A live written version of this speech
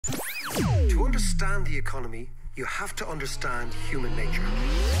understand the economy, you have to understand human nature.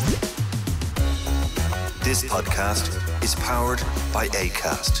 This podcast is powered by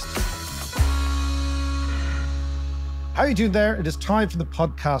Acast. How are you doing there? It is time for the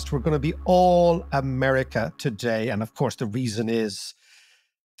podcast. We're going to be all America today. And of course, the reason is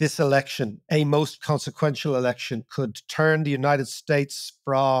this election, a most consequential election, could turn the United States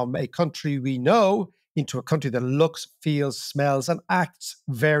from a country we know into a country that looks, feels, smells, and acts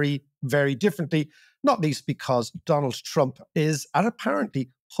very, very differently, not least because Donald Trump is apparently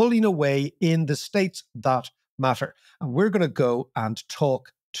pulling away in the states that matter. And we're going to go and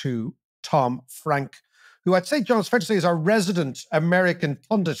talk to Tom Frank, who I'd say, John, it's fair to say, is our resident American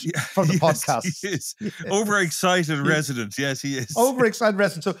pundit from the podcast. He is. Overexcited resident. Yes, he is. Overexcited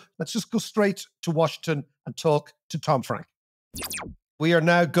resident. So let's just go straight to Washington and talk to Tom Frank. We are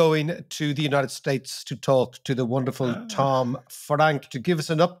now going to the United States to talk to the wonderful Tom Frank to give us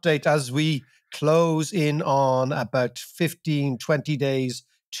an update as we close in on about 15, 20 days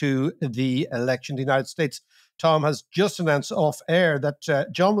to the election in the United States. Tom has just announced off air that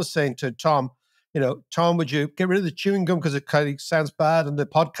John was saying to Tom, Tom, would you get rid of the chewing gum because it kind of sounds bad on the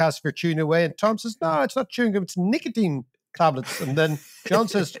podcast if you're chewing away? And Tom says, no, it's not chewing gum, it's nicotine tablets. And then John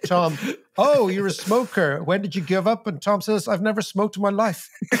says to Tom, oh, you're a smoker. When did you give up? And Tom says, I've never smoked in my life.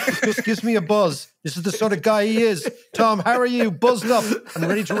 It just gives me a buzz. This is the sort of guy he is. Tom, how are you? Buzzed up and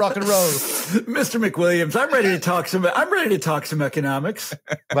ready to rock and roll. Mr. McWilliams, I'm ready to talk some economics.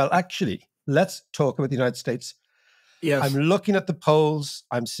 Well, actually, let's talk about the United States. Yes. I'm looking at the polls.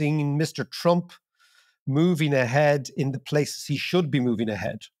 I'm seeing Mr. Trump moving ahead in the places he should be moving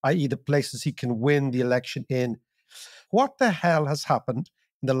ahead, i.e. the places he can win the election in. What the hell has happened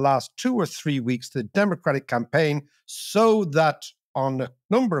in the last 2 or 3 weeks to the Democratic campaign so that on a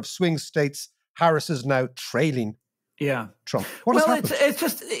number of swing states, Harris is now trailing Trump? What has happened? It's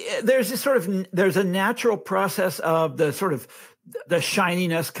just, there's a natural process of the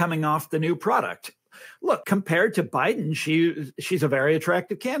shininess coming off the new product. Look, compared to Biden, she's a very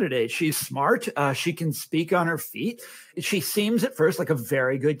attractive candidate. She's smart. She can speak on her feet. She seems at first like a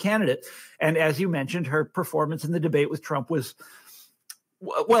very good candidate. And as you mentioned, her performance in the debate with Trump was,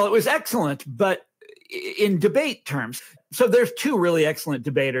 well, it was excellent, but in debate terms. So there's two really excellent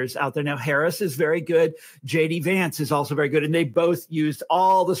debaters out there now. Harris is very good. J.D. Vance is also very good. And they both used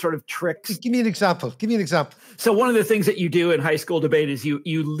all the sort of tricks. Give me an example. So one of the things that you do in high school debate is you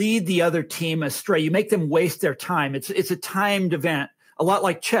lead the other team astray. You make them waste their time. It's a timed event, a lot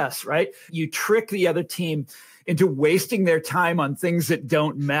like chess, right? You trick the other team into wasting their time on things that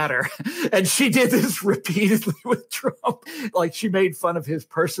don't matter. And she did this repeatedly with Trump. Like, she made fun of his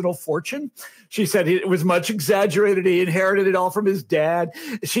personal fortune. She said it was much exaggerated. He inherited it all from his dad.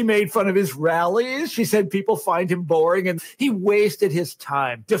 She made fun of his rallies. She said people find him boring, and he wasted his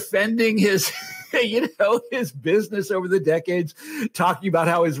time defending his his business over the decades, talking about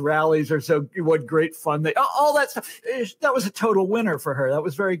how his rallies are what great fun all that stuff. That was a total winner for her. That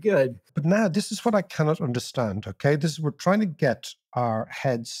was very good. But now this is what I cannot understand, okay? We're trying to get our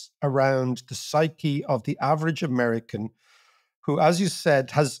heads around the psyche of the average American who, as you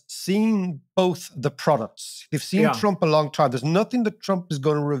said, has seen both the products. They've seen Trump a long time. There's nothing that Trump is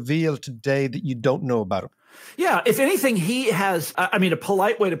going to reveal today that you don't know about him. Yeah, if anything, he has, a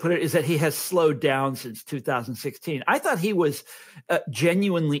polite way to put it is that he has slowed down since 2016. I thought he was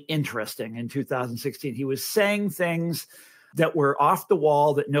genuinely interesting in 2016. He was saying things that were off the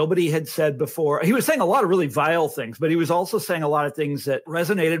wall that nobody had said before. He was saying a lot of really vile things, but he was also saying a lot of things that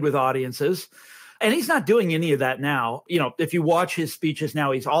resonated with audiences. And he's not doing any of that now. If you watch his speeches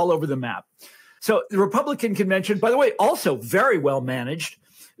now, he's all over the map. So the Republican convention, by the way, also very well managed.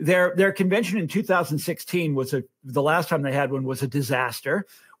 Their convention in 2016 the last time they had one was a disaster.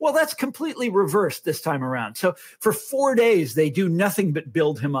 Well, that's completely reversed this time around. So for 4 days, they do nothing but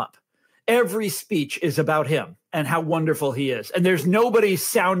build him up. Every speech is about him and how wonderful he is. And there's nobody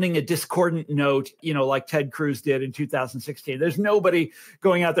sounding a discordant note, like Ted Cruz did in 2016. There's nobody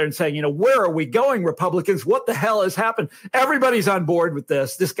going out there and saying, where are we going, Republicans? What the hell has happened? Everybody's on board with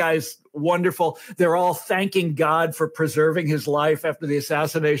this. This guy's wonderful. They're all thanking God for preserving his life after the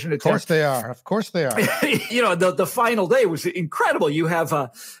assassination attempt. Of course they are. The final day was incredible. You have,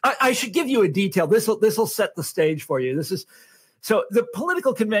 I should give you a detail. This will set the stage for you. So the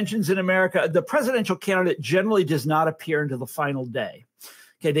political conventions in America, the presidential candidate generally does not appear until the final day.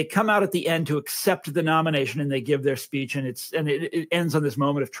 Okay, they come out at the end to accept the nomination and they give their speech, and it ends on this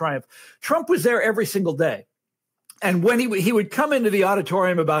moment of triumph. Trump was there every single day. And when he would come into the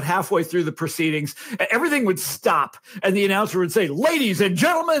auditorium about halfway through the proceedings, everything would stop. And the announcer would say, "Ladies and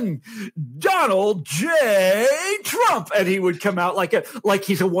gentlemen, Donald J. Trump." And he would come out like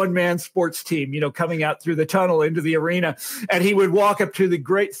he's a one-man sports team, coming out through the tunnel into the arena. And he would walk up to the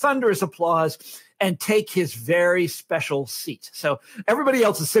great thunderous applause and take his very special seat. So everybody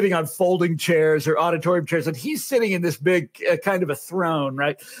else is sitting on folding chairs or auditorium chairs, and he's sitting in this big kind of a throne,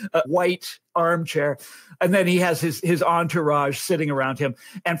 right? A white armchair. And then he has his entourage sitting around him.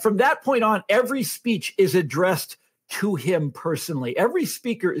 And from that point on, every speech is addressed to him personally. Every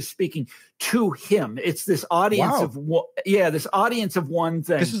speaker is speaking to him. It's this audience this audience of one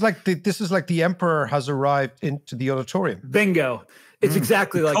thing. This is like the emperor has arrived into the auditorium. Bingo. It's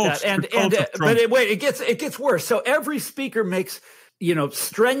exactly like that. But it gets worse. So every speaker makes,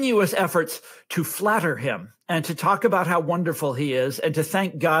 strenuous efforts to flatter him and to talk about how wonderful he is and to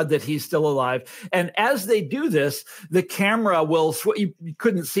thank God that he's still alive. And as they do this, the camera will you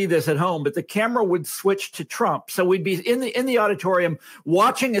couldn't see this at home, but the camera would switch to Trump. So we'd be in the auditorium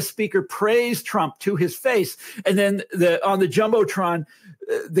watching a speaker praise Trump to his face, and then on the Jumbotron,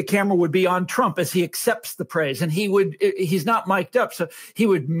 the camera would be on Trump as he accepts the praise, and he's not mic'd up, so he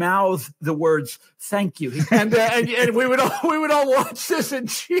would mouth the words "thank you," and we would all watch this and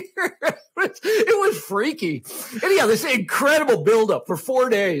cheer. It was freaky. Anyhow, this incredible buildup for 4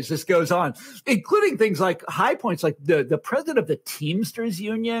 days. This goes on, including things like high points, like the president of the Teamsters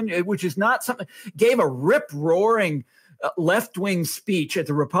Union, which is not something, gave a rip roaring left-wing speech at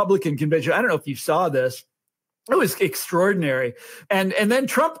the Republican convention. I don't know if you saw this. It was extraordinary. And then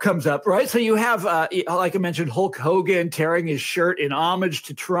Trump comes up, right? So you have, like I mentioned, Hulk Hogan tearing his shirt in homage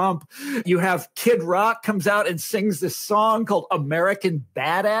to Trump. You have Kid Rock comes out and sings this song called American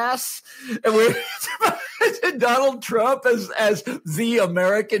Badass. And Donald Trump as the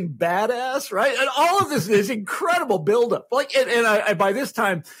American Badass, right? And all of this incredible buildup. I by this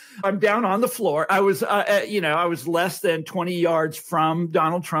time, I'm down on the floor. I was, I was less than 20 yards from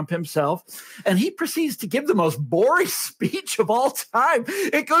Donald Trump himself. And he proceeds to give the most boring speech of all time.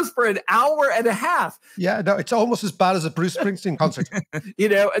 It goes for an hour and a half. Yeah, no, it's almost as bad as a Bruce Springsteen concert.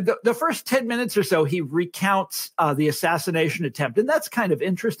 The first 10 minutes or so, he recounts the assassination attempt, and that's kind of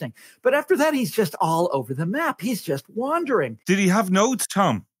interesting. But after that, he's just all over the map. He's just wandering. Did he have notes,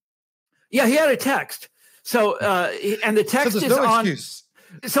 Tom? Yeah, he had a text. So, and the text is on. Excuse.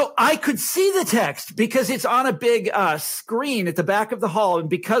 So I could see the text because it's on a big screen at the back of the hall. And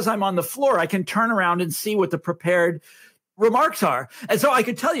because I'm on the floor, I can turn around and see what the prepared remarks are. And so I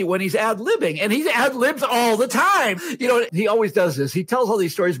could tell you when he's ad-libbing, and he ad-libs all the time. He always does this. He tells all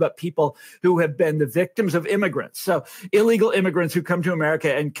these stories about people who have been the victims of immigrants. So illegal immigrants who come to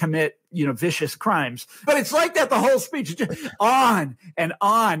America and commit, vicious crimes. But it's like that the whole speech, just on and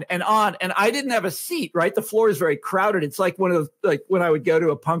on and on. And I didn't have a seat, right? The floor is very crowded. It's like one of when I would go to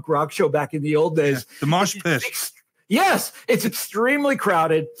a punk rock show back in the old days. Yeah, the mosh pit. Yes, it's extremely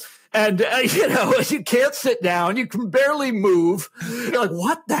crowded. And, you can't sit down. You can barely move. You're like,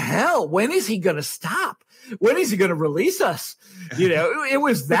 what the hell? When is he going to stop? When is he going to release us? It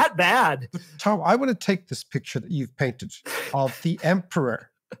was that bad. Tom, I want to take this picture that you've painted of the emperor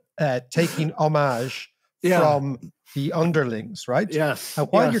taking homage from the underlings, right? Yes. And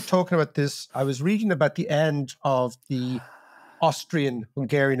while you're talking about this, I was reading about the end of the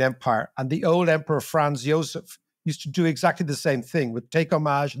Austrian-Hungarian Empire, and the old emperor Franz Joseph used to do exactly the same thing, would take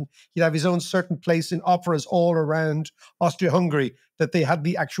homage, and he'd have his own certain place in operas all around Austria-Hungary, that they had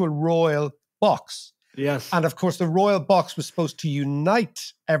the actual royal box. Yes. And of course, the royal box was supposed to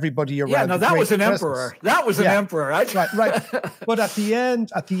unite everybody around. Yeah, no, that was an emperor. That was an emperor. Right. But at the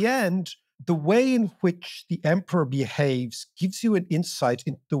end, the way in which the emperor behaves gives you an insight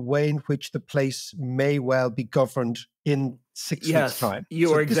into the way in which the place may well be governed in 6 weeks' time.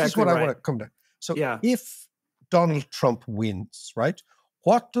 You are exactly right. This is what I want to come to. So if Donald Trump wins, right?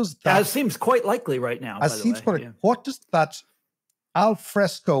 What does that... That seems quite likely right now, by the way. What does that al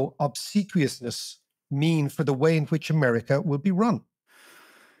fresco obsequiousness mean for the way in which America will be run?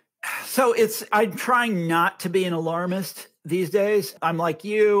 So I'm trying not to be an alarmist these days. I'm like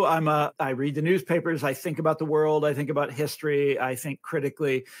you. I read the newspapers. I think about the world. I think about history. I think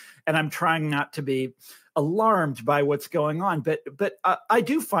critically, and I'm trying not to be alarmed by what's going on. But I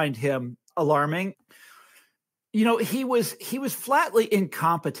do find him alarming. He was flatly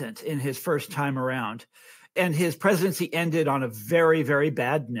incompetent in his first time around. And his presidency ended on a very, very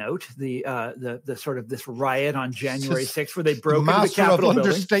bad note. The sort of this riot on January 6th, where they broke into the Capitol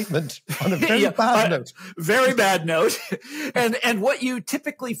building. Understatement on a very bad note. Very bad note. And what you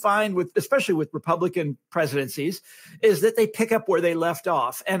typically find with, especially with Republican presidencies, is that they pick up where they left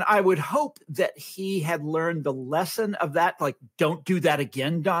off. And I would hope that he had learned the lesson of that. Like, don't do that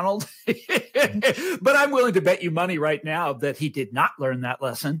again, Donald. But I'm willing to bet you money right now that he did not learn that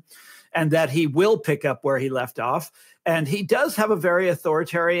lesson, and that he will pick up where he left off. And he does have a very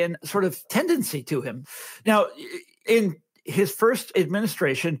authoritarian sort of tendency to him. Now, in his first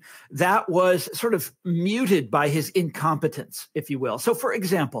administration, that was sort of muted by his incompetence, if you will. So, for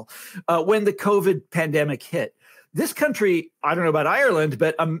example, when the COVID pandemic hit, this country, I don't know about Ireland,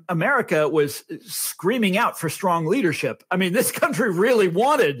 but America was screaming out for strong leadership. I mean, this country really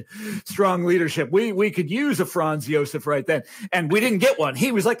wanted strong leadership. We could use a Franz Josef right then, and we didn't get one.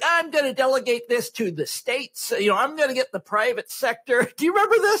 He was like, I'm going to delegate this to the states. I'm going to get the private sector. Do you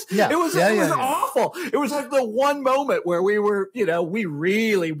remember this? Yeah. It was awful. It was like the one moment where we were, we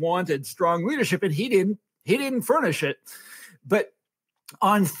really wanted strong leadership, and he didn't furnish it. But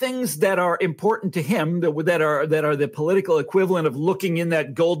on things that are important to him, that are the political equivalent of looking in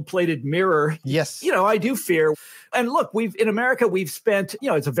that gold-plated mirror. Yes. I do fear. And look, in America, we've spent,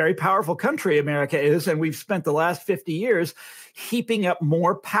 it's a very powerful country, America is, and we've spent the last 50 years heaping up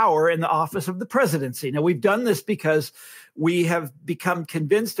more power in the office of the presidency. Now, we've done this because we have become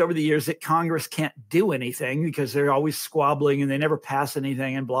convinced over the years that Congress can't do anything because they're always squabbling and they never pass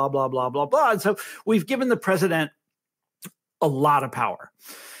anything and blah, blah, blah, blah, blah. And so we've given the president a lot of power.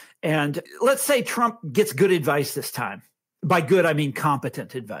 And let's say Trump gets good advice this time. By good, I mean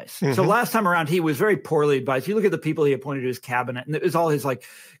competent advice. Mm-hmm. So last time around, he was very poorly advised. You look at the people he appointed to his cabinet, and it was all his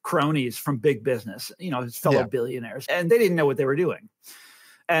cronies from big business, his fellow billionaires, and they didn't know what they were doing.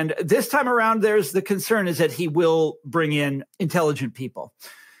 And this time around, there's the concern is that he will bring in intelligent people.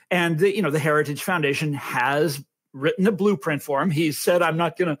 And the Heritage Foundation has written a blueprint for him. He said, I'm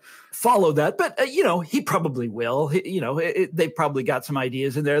not going to follow that, but he probably will. They probably got some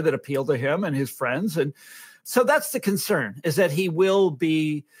ideas in there that appeal to him and his friends. And so that's the concern, is that he will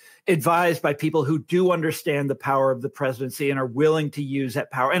be advised by people who do understand the power of the presidency and are willing to use that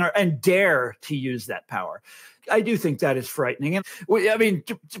power and dare to use that power. I do think that is frightening. And I mean,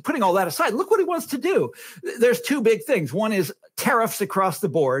 putting all that aside, look what he wants to do. There's two big things. One is tariffs across the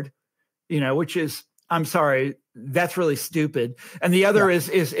board, which is, I'm sorry, that's really stupid. And the other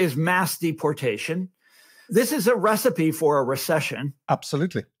is mass deportation. This is a recipe for a recession.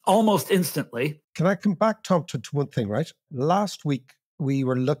 Absolutely. Almost instantly. Can I come back, Tom, to one thing, right? Last week, we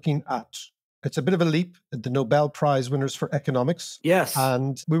were looking at, it's a bit of a leap, the Nobel Prize winners for economics. Yes.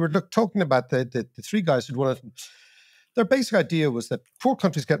 And we were talking about the three guys who'd won it. Their basic idea was that poor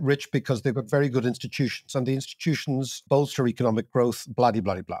countries get rich because they've got very good institutions, and the institutions bolster economic growth, blah, blah,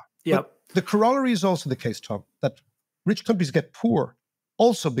 blah, blah. Yep. But the corollary is also the case, Tom, that rich countries get poor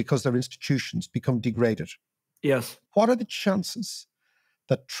also because their institutions become degraded. Yes. What are the chances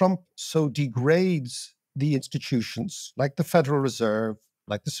that Trump so degrades the institutions like the Federal Reserve,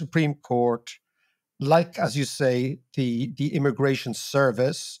 like the Supreme Court, like, as you say, the Immigration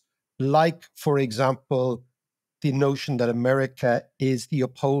Service, like, for example, the notion that America is the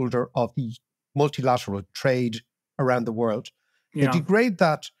upholder of the multilateral trade around the world? They degrade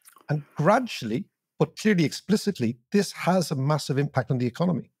that, and gradually, but clearly explicitly, this has a massive impact on the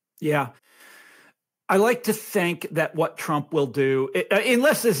economy. Yeah. I like to think that what Trump will do,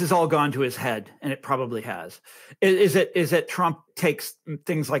 unless this has all gone to his head, and it probably has, is that Trump takes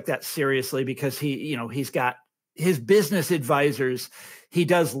things like that seriously because he's got his business advisors. He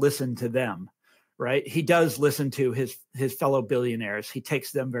does listen to them, right? He does listen to his fellow billionaires. He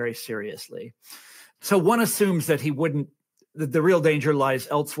takes them very seriously. So one assumes that he wouldn't. The real danger lies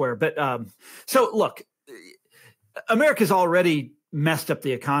elsewhere. But so look, America's already messed up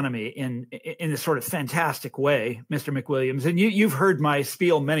the economy in a sort of fantastic way, Mr. McWilliams. And you've heard my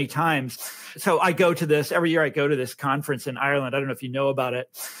spiel many times. So I go to this every year. I go to this conference in Ireland. I don't know if you know about it.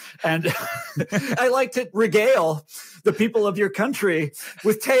 And I like to regale the people of your country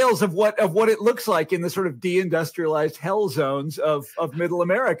with tales of what it looks like in the sort of deindustrialized hell zones of middle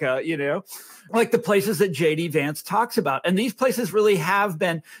America, like the places that J.D. Vance talks about. And these places really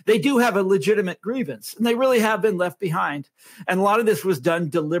they do have a legitimate grievance, and they really have been left behind. And a lot of this was done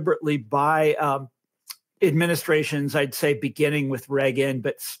deliberately by administrations, I'd say, beginning with Reagan,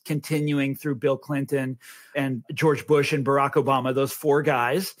 but continuing through Bill Clinton and George Bush and Barack Obama, those four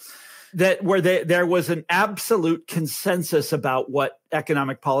guys, there was an absolute consensus about what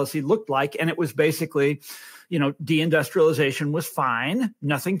economic policy looked like. And it was basically, deindustrialization was fine,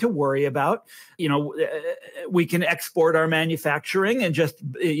 nothing to worry about. We can export our manufacturing and just,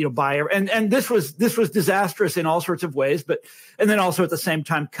 buy. And this was disastrous in all sorts of ways, and then also at the same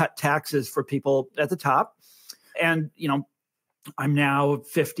time cut taxes for people at the top. And, I'm now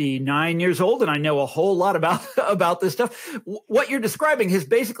 59 years old, and I know a whole lot about this stuff. What you're describing is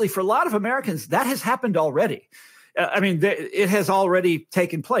basically, for a lot of Americans, that has happened already. It has already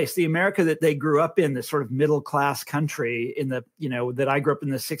taken place. The America that they grew up in, this sort of middle-class country that I grew up in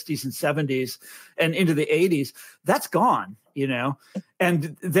the 60s and 70s and into the 80s, that's gone,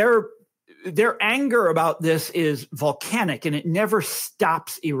 and their anger about this is volcanic, and it never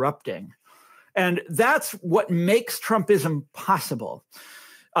stops erupting. And that's what makes Trumpism possible.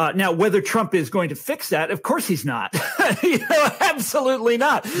 Now, whether Trump is going to fix that, of course he's not. Absolutely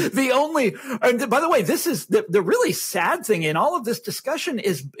not. And by the way, this is the really sad thing in all of this discussion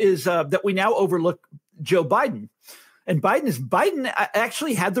is that we now overlook Joe Biden. And Biden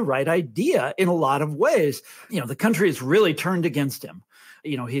actually had the right idea in a lot of ways. The country is really turned against him.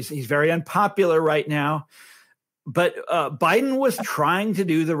 He's very unpopular right now. But Biden was trying to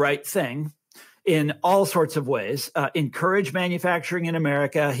do the right thing in all sorts of ways, encourage manufacturing in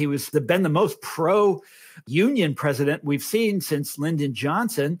America. He was been the most pro-union president we've seen since Lyndon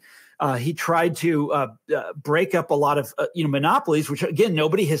Johnson. He tried to break up a lot of monopolies, which again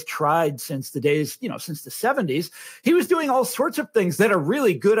nobody has tried since the days since the 70s. He was doing all sorts of things that are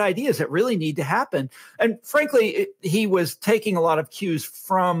really good ideas that really need to happen. And frankly, he was taking a lot of cues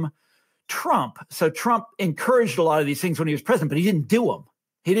from Trump. So Trump encouraged a lot of these things when he was president, but he didn't do them.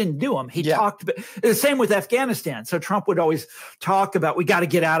 He talked the same with Afghanistan. So Trump would always talk about, we got to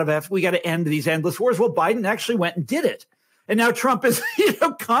get out of we got to end these endless wars. Well, Biden actually went and did it. And now Trump is,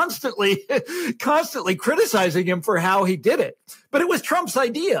 constantly criticizing him for how he did it. But it was Trump's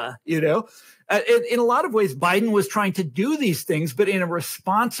idea, In a lot of ways, Biden was trying to do these things, but in a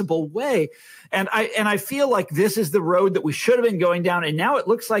responsible way. And I feel like this is the road that we should have been going down. And now it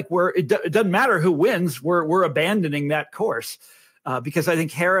looks like it doesn't matter who wins. We're abandoning that course. Because I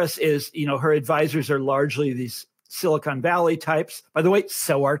think Harris is, her advisors are largely these Silicon Valley types. By the way,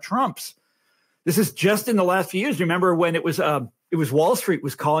 so are Trump's. This is just in the last few years. Remember when it was Wall Street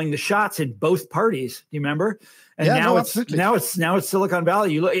was calling the shots in both parties? Do you remember? And now it's Silicon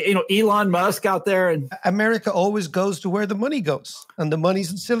Valley. Elon Musk out there, and America always goes to where the money goes, and the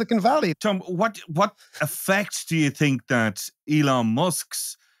money's in Silicon Valley. Tom, what effect do you think that Elon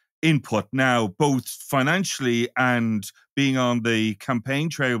Musk's input now, both financially and being on the campaign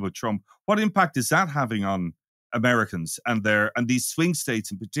trail with Trump, what impact is that having on Americans and these swing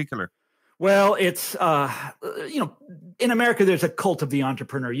states in particular? Well, it's, in America, there's a cult of the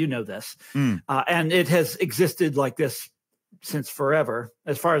entrepreneur. You know this. And it has existed like this since forever,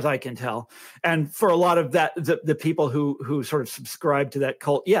 as far as I can tell. And for a lot of that, the people who sort of subscribe to that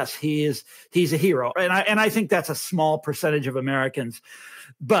cult, yes, he's a hero. And I think that's a small percentage of Americans.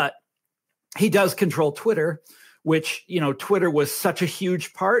 But he does control Twitter, which, Twitter was such a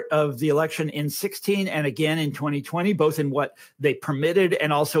huge part of the election in 2016 and again in 2020, both in what they permitted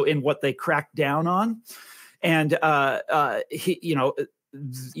and also in what they cracked down on. And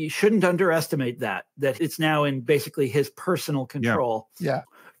you shouldn't underestimate that it's now in basically his personal control. Yeah.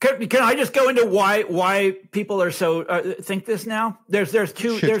 Can I just go into why people are so think this now? There's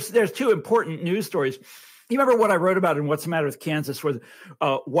two important news stories. You remember what I wrote about in What's the Matter with Kansas, where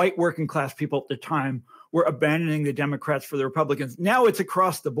white working class people at the time were abandoning the Democrats for the Republicans. Now it's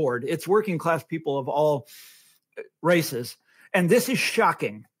across the board. It's working class people of all races. And this is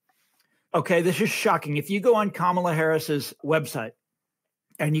shocking. Okay, this is shocking. If you go on Kamala Harris's website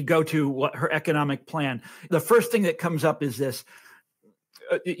and you go to her economic plan, the first thing that comes up is this,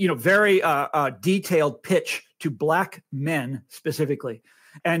 very detailed pitch to Black men specifically.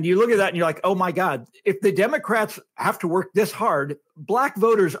 And you look at that and you're like, oh my God, if the Democrats have to work this hard, Black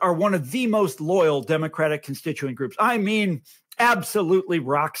voters are one of the most loyal Democratic constituent groups. I mean, absolutely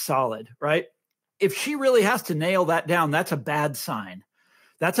rock solid, right? If she really has to nail that down, that's a bad sign.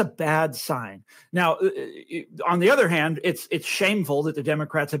 That's a bad sign. Now, on the other hand, it's shameful that the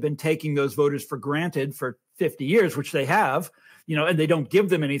Democrats have been taking those voters for granted for 50 years, which they have, and they don't give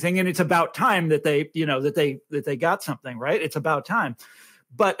them anything. And it's about time that they got something, right? It's about time.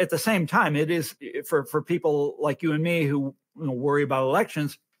 But at the same time, it is for people like you and me who worry about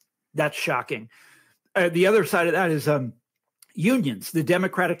elections, that's shocking. The other side of that is unions. The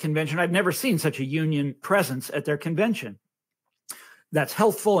Democratic convention, I've never seen such a union presence at their convention. That's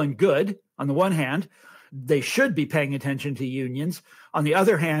healthful and good. On the one hand, they should be paying attention to unions. On the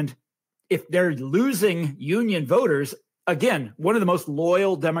other hand, if they're losing union voters, again, one of the most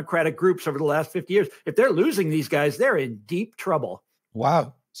loyal Democratic groups over the last 50 years. If they're losing these guys, they're in deep trouble.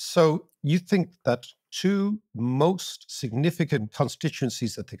 Wow. So you think that two most significant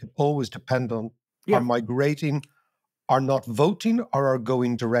constituencies that they could always depend on are migrating, are not voting, or are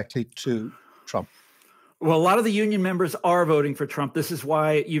going directly to Trump? Well, a lot of the union members are voting for Trump. This is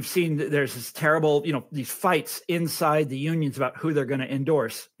why you've seen that there's this terrible, these fights inside the unions about who they're going to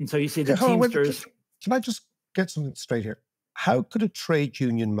endorse. And so you see the Teamsters. Can I just get something straight here? How could a trade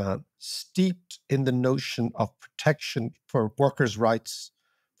union man steeped in the notion of protection for workers' rights,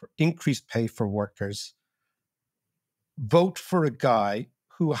 for increased pay for workers, vote for a guy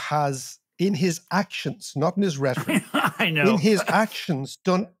who has, in his actions, not in his rhetoric, I know, in his actions,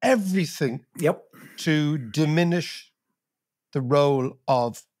 done everything to diminish the role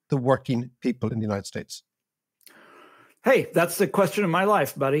of the working people in the United States? Hey, that's the question of my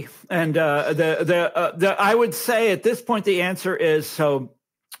life, buddy. And I would say at this point, the answer is, so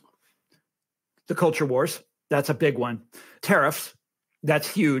the culture wars, that's a big one. Tariffs, that's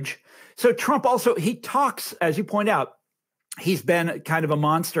huge. So Trump also, he talks, as you point out, he's been kind of a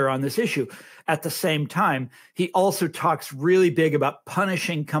monster on this issue. At the same time, he also talks really big about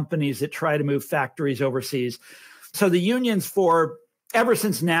punishing companies that try to move factories overseas. So the unions ever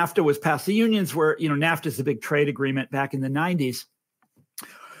since NAFTA was passed, the unions were, NAFTA is the big trade agreement back in the 90s.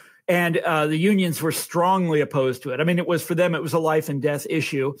 And the unions were strongly opposed to it. I mean, for them, it was a life and death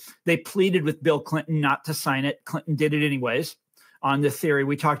issue. They pleaded with Bill Clinton not to sign it. Clinton did it anyways, on the theory,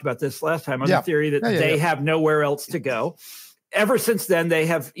 we talked about this last time, on the theory that they have nowhere else to go. Ever since then, they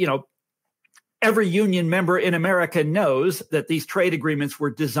have, every union member in America knows that these trade agreements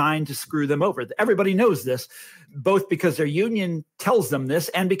were designed to screw them over. Everybody knows this, both because their union tells them this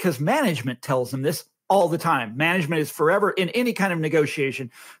and because management tells them this all the time. Management is forever in any kind of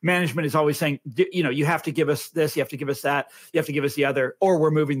negotiation. Management is always saying, you have to give us this, you have to give us that, you have to give us the other, or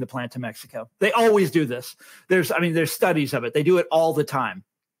we're moving the plant to Mexico. They always do this. There's studies of it. They do it all the time.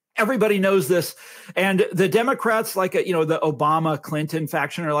 Everybody knows this. And the Democrats, like, the Obama Clinton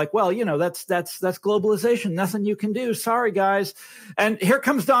faction, are like, well, that's globalization. Nothing you can do. Sorry, guys. And here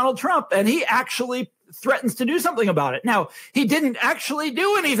comes Donald Trump, and he actually threatens to do something about it. Now, he didn't actually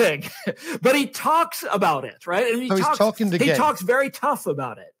do anything, but he talks about it, right? And he's talking the game. He talks very tough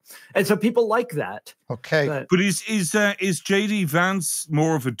about it. And so people like that. Okay. But is J.D. Vance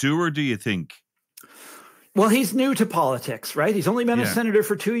more of a doer, do you think? Well, he's new to politics, right? He's only been a senator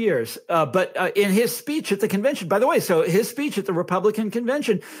for 2 years. But in his speech at the convention, by the way, so his speech at the Republican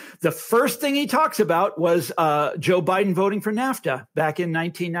convention, the first thing he talks about was Joe Biden voting for NAFTA back in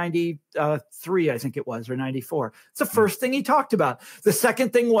 1993, I think it was, or 94. It's the first thing he talked about. The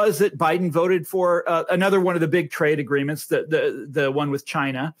second thing was that Biden voted for another one of the big trade agreements, the one with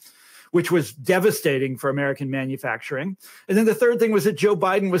China, which was devastating for American manufacturing. And then the third thing was that Joe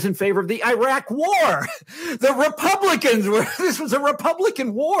Biden was in favor of the Iraq War. The Republicans this was a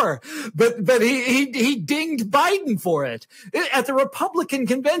Republican war, but he dinged Biden for it at the Republican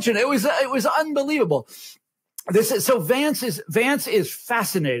convention. It was unbelievable. Vance is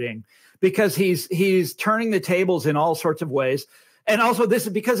fascinating because he's turning the tables in all sorts of ways. And also this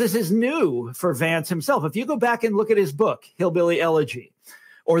is new for Vance himself. If you go back and look at his book, Hillbilly Elegy,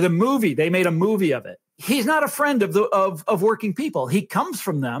 or the movie, they made a movie of it. He's not a friend of working people. He comes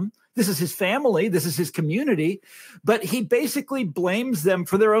from them. This is his family. This is his community. But he basically blames them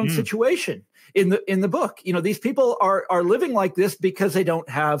for their own situation in the book. These people are living like this because they don't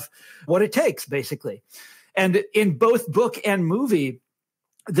have what it takes, basically. And in both book and movie,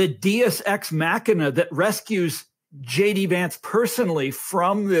 the deus ex machina that rescues J.D. Vance personally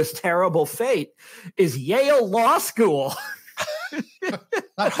from this terrible fate is Yale Law School.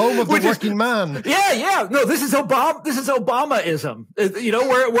 That home of the working man. Yeah. No, this is Obamaism.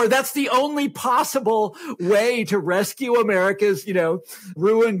 Where that's the only possible way to rescue America's,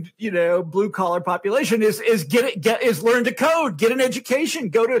 ruined, blue collar population is learn to code, get an education,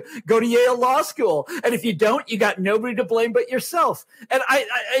 go to Yale Law School. And if you don't, you got nobody to blame but yourself. And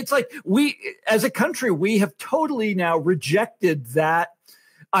it's like we, as a country, we have totally now rejected that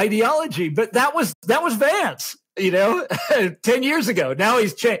ideology. But that was Vance. 10 years ago. Now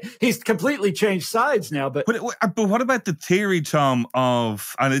he's changed. He's completely changed sides now. But what about the theory, Tom,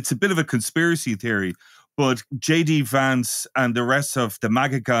 and it's a bit of a conspiracy theory, but J.D. Vance and the rest of the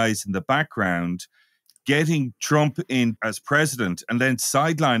MAGA guys in the background getting Trump in as president and then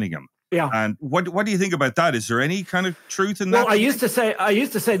sidelining him. Yeah. And what do you think about that? Is there any kind of truth in that? Well, I used to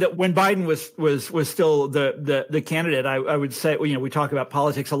say that when Biden was still the candidate, I would say, we talk about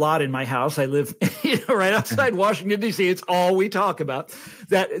politics a lot in my house. I live right outside Washington, D.C. It's all we talk about.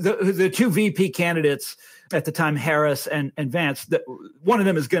 That the two VP candidates, at the time, Harris and Vance, that one of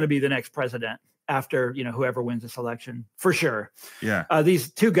them is going to be the next president after, whoever wins this election, for sure. Yeah.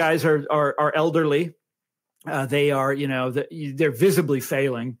 These two guys are elderly. They are, they're visibly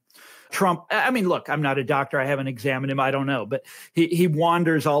failing. Trump, I mean, look, I'm not a doctor. I haven't examined him. I don't know, but he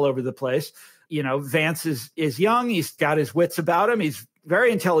wanders all over the place. Vance is young. He's got his wits about him. He's a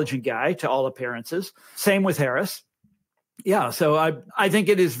very intelligent guy to all appearances. Same with Harris. Yeah, so I think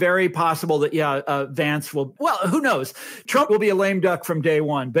it is very possible that, Vance will, well, who knows? Trump will be a lame duck from day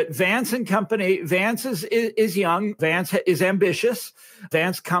one, but Vance and company, Vance is young. Vance is ambitious.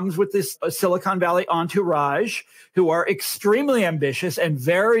 Vance comes with this Silicon Valley entourage who are extremely ambitious and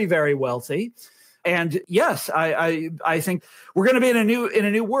very, very wealthy. And yes, I think we're going to be in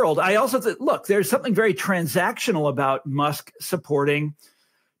a new world. I also think, look, there's something very transactional about Musk supporting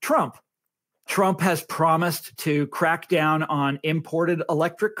Trump. Trump has promised to crack down on imported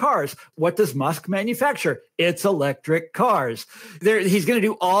electric cars. What does Musk manufacture? It's electric cars. He's going to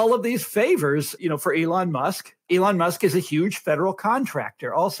do all of these favors, for Elon Musk. Elon Musk is a huge federal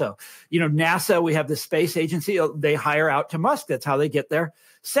contractor also. NASA, we have the space agency. They hire out to Musk. That's how they get their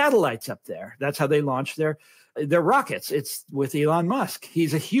satellites up there. That's how they launch their rockets. It's with Elon Musk.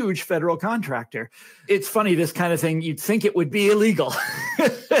 He's a huge federal contractor. It's funny, this kind of thing, you'd think it would be illegal.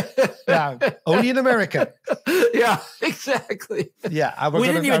 Yeah, only in America. Yeah, exactly. Yeah. We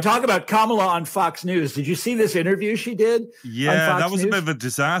didn't even talk about Kamala on Fox News. Did you see this interview she did? Yeah, that was a bit of a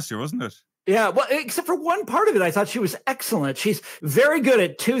disaster, wasn't it? Yeah, well, except for one part of it, I thought she was excellent. She's very good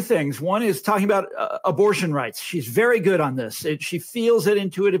at two things. One is talking about abortion rights. She's very good on this. She feels it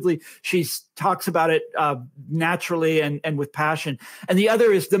intuitively. She talks about it naturally and with passion. And the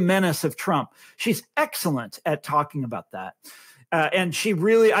other is the menace of Trump. She's excellent at talking about that. And she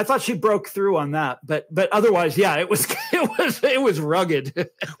really, I thought she broke through on that, but otherwise, yeah, it was rugged.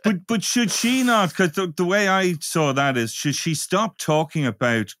 but should she not? Because the way I saw that is, should she stop talking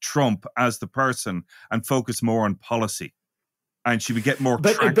about Trump as the person and focus more on policy? And she would get more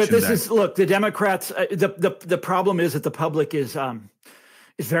traction. But this is, look, the Democrats. The problem is that the public is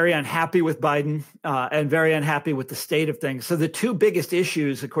very unhappy with Biden and very unhappy with the state of things. So the two biggest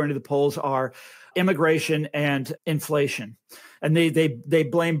issues, according to the polls, are immigration and inflation. And they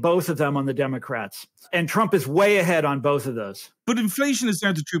blame both of them on the Democrats. And Trump is way ahead on both of those. But inflation is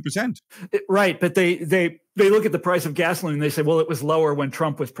down to 2%. Right. But they look at the price of gasoline and they say, well, it was lower when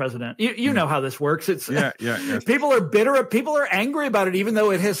Trump was president. You know how this works. It's yeah. People are bitter. People are angry about it, even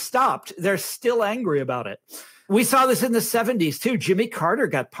though it has stopped. They're still angry about it. We saw this in the 70s, too. Jimmy Carter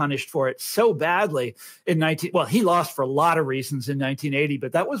got punished for it so badly well, he lost for a lot of reasons in 1980,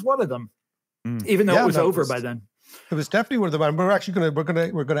 but that was one of them, even though it was over by then. It was definitely one of them. And we're actually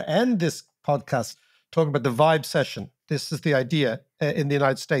going to end this podcast talking about the vibe session. This is the idea in the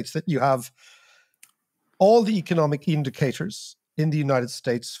United States that you have all the economic indicators in the United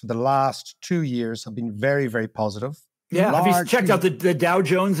States for the last 2 years have been very, very positive. Yeah. Have you checked out the Dow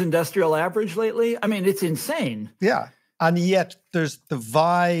Jones Industrial Average lately? I mean, it's insane. Yeah. And yet the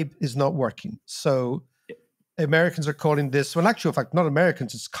vibe is not working. So Americans are calling this, well, in actual fact, not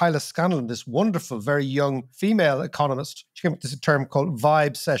Americans, it's Kyla Scanlon, this wonderful, very young female economist. She came up with this term called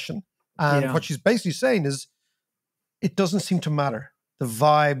vibe session. And what she's basically saying is, it doesn't seem to matter. The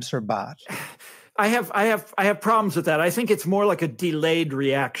vibes are bad. I have problems with that. I think it's more like a delayed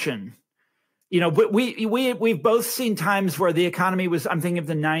reaction. But we've both seen times where the economy was, I'm thinking of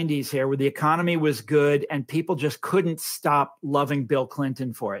the 90s here, where the economy was good and people just couldn't stop loving Bill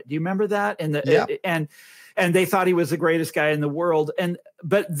Clinton for it. Do you remember that? And they thought he was the greatest guy in the world.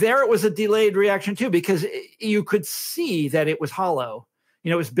 But there it was a delayed reaction too, because you could see that it was hollow.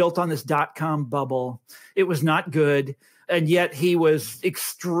 It was built on this .com bubble. It was not good. And yet he was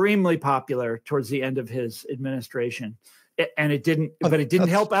extremely popular towards the end of his administration. And it didn't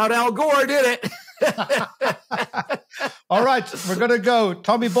help out Al Gore, did it? All right, we're going to go.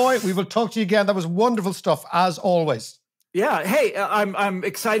 Tommy boy, we will talk to you again. That was wonderful stuff, as always. Yeah. Hey, I'm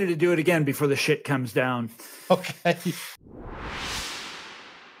excited to do it again before the shit comes down. Okay.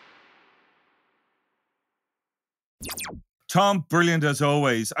 Tom, brilliant as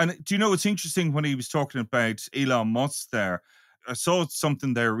always. And do you know what's interesting when he was talking about Elon Musk there? I saw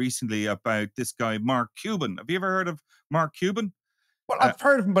something there recently about this guy, Mark Cuban. Have you ever heard of Mark Cuban? Well, I've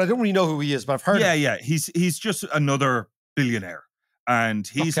heard of him, but I don't really know who he is, but I've heard of him. Yeah. He's just another billionaire. And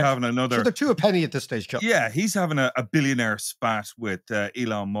he's having another... So they're two a penny at this stage, Joe. Yeah, he's having a billionaire spat with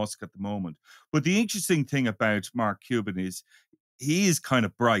Elon Musk at the moment. But the interesting thing about Mark Cuban is he is kind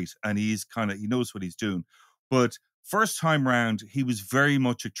of bright and he knows what he's doing. But first time round, he was very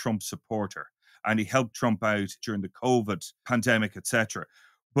much a Trump supporter and he helped Trump out during the COVID pandemic, etc.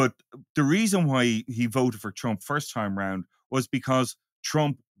 But the reason why he voted for Trump first time round was because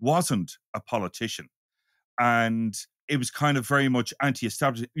Trump wasn't a politician. And it was kind of very much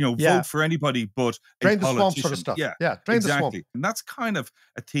anti-establishment, vote for anybody but drain a the swamp sort of politician. stuff. Yeah, Drain exactly. the swamp. And that's kind of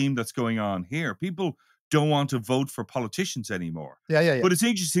a theme that's going on here. People don't want to vote for politicians anymore. Yeah. But it's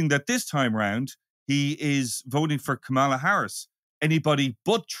interesting that this time round, he is voting for Kamala Harris. Anybody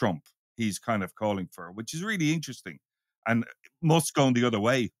but Trump, he's kind of calling for, which is really interesting. And Musk going the other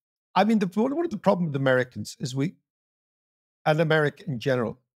way. I mean, one of the problems with Americans is and America in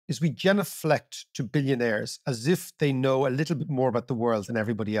general, is we genuflect to billionaires as if they know a little bit more about the world than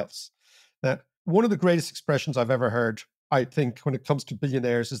everybody else. Now, one of the greatest expressions I've ever heard, I think, when it comes to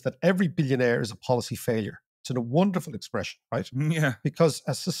billionaires is that every billionaire is a policy failure. It's a wonderful expression, right? Yeah. Because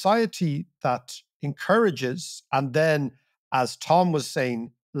a society that encourages and then, as Tom was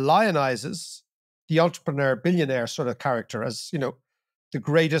saying, lionizes the entrepreneur, billionaire sort of character as, the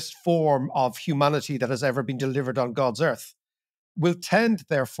greatest form of humanity that has ever been delivered on God's earth, will tend,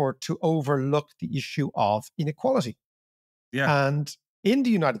 therefore, to overlook the issue of inequality. Yeah. And in the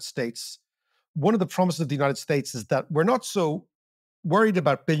United States, one of the promises of the United States is that we're not so worried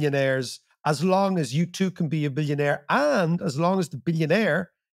about billionaires as long as you too can be a billionaire and as long as the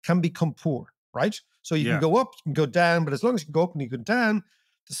billionaire can become poor, right? So you can go up, you can go down, but as long as you can go up and you go down,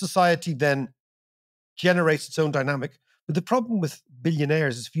 the society then generates its own dynamic. But the problem with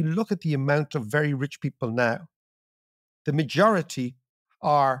billionaires is if you look at the amount of very rich people now, the majority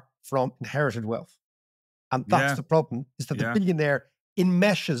are from inherited wealth. And that's the problem, is that the billionaire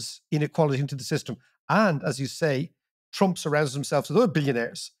enmeshes inequality into the system. And as you say, Trump surrounds himself with other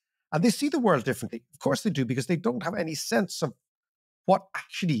billionaires. And they see the world differently. Of course they do, because they don't have any sense of what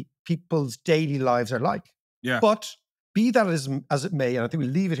actually people's daily lives are like. Yeah. But be that as it may, and I think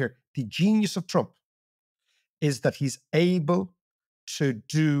we'll leave it here, the genius of Trump is that he's able to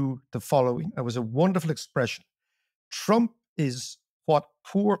do the following. It was a wonderful expression. Trump is what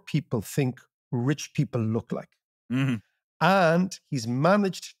poor people think rich people look like. Mm-hmm. And he's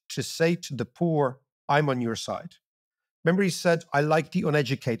managed to say to the poor, I'm on your side. Remember, he said, I like the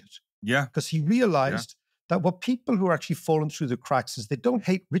uneducated. Yeah. Because he realized that what people who are actually falling through the cracks is they don't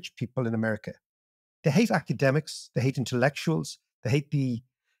hate rich people in America. They hate academics. They hate intellectuals. They hate the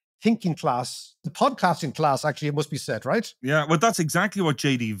thinking class, the podcasting class, actually, it must be said, right? Yeah, well, that's exactly what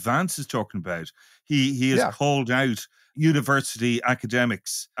J.D. Vance is talking about. He has called out university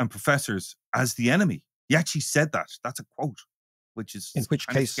academics and professors as the enemy. He actually said that. That's a quote, which is in which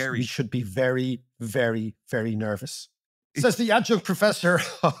case scary. We should be very, very, very nervous. Says the adjunct professor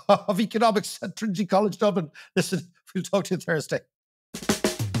of economics at Trinity College Dublin. Listen, we'll talk to you Thursday.